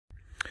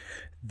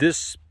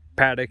This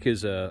paddock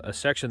is a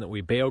section that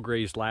we bale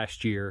grazed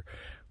last year.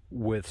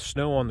 With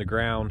snow on the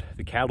ground,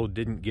 the cattle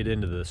didn't get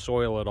into the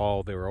soil at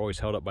all. They were always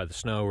held up by the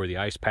snow or the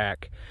ice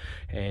pack.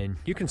 And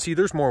you can see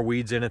there's more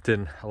weeds in it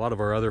than a lot of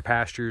our other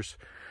pastures,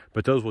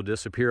 but those will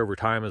disappear over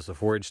time as the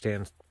forage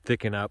stands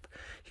thicken up.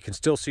 You can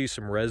still see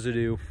some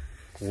residue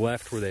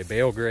left where they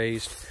bale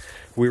grazed.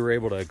 We were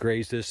able to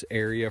graze this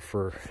area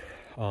for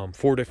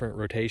 4 different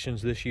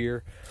rotations this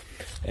year.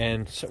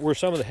 And where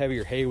some of the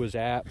heavier hay was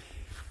at,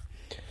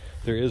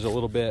 there is a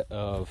little bit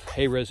of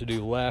hay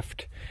residue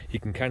left. You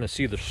can kind of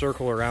see the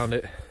circle around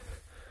it.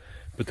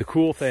 But the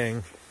cool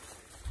thing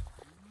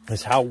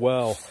is how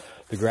well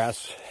the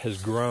grass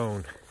has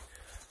grown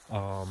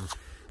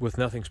with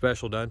nothing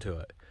special done to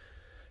it.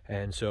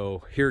 And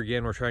so here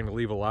again, we're trying to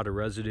leave a lot of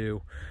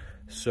residue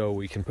so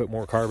we can put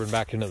more carbon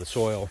back into the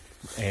soil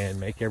and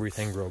make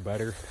everything grow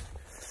better.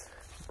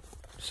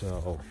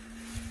 So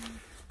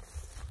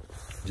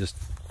just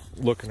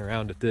looking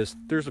around at this,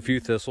 there's a few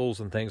thistles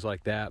and things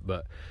like that,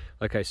 but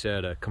like I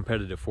said, a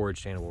competitive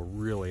forage stand will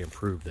really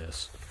improve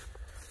this.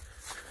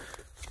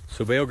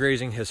 So bale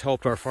grazing has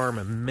helped our farm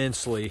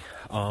immensely.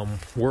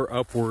 We're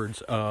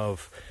upwards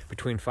of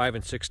between 5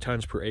 and 6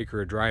 tons per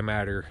acre of dry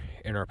matter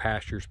in our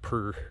pastures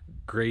per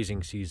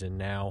grazing season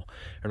now,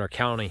 and our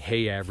county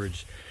hay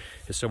average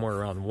is somewhere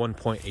around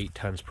 1.8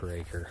 tons per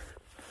acre.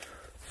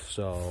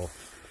 So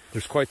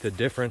there's quite the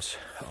difference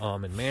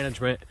in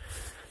management,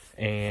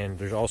 and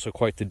there's also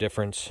quite the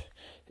difference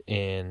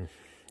in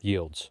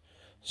yields.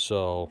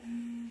 So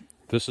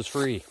this is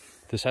free.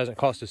 This hasn't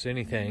cost us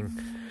anything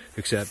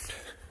except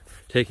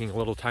taking a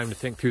little time to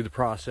think through the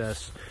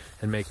process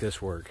and make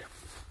this work.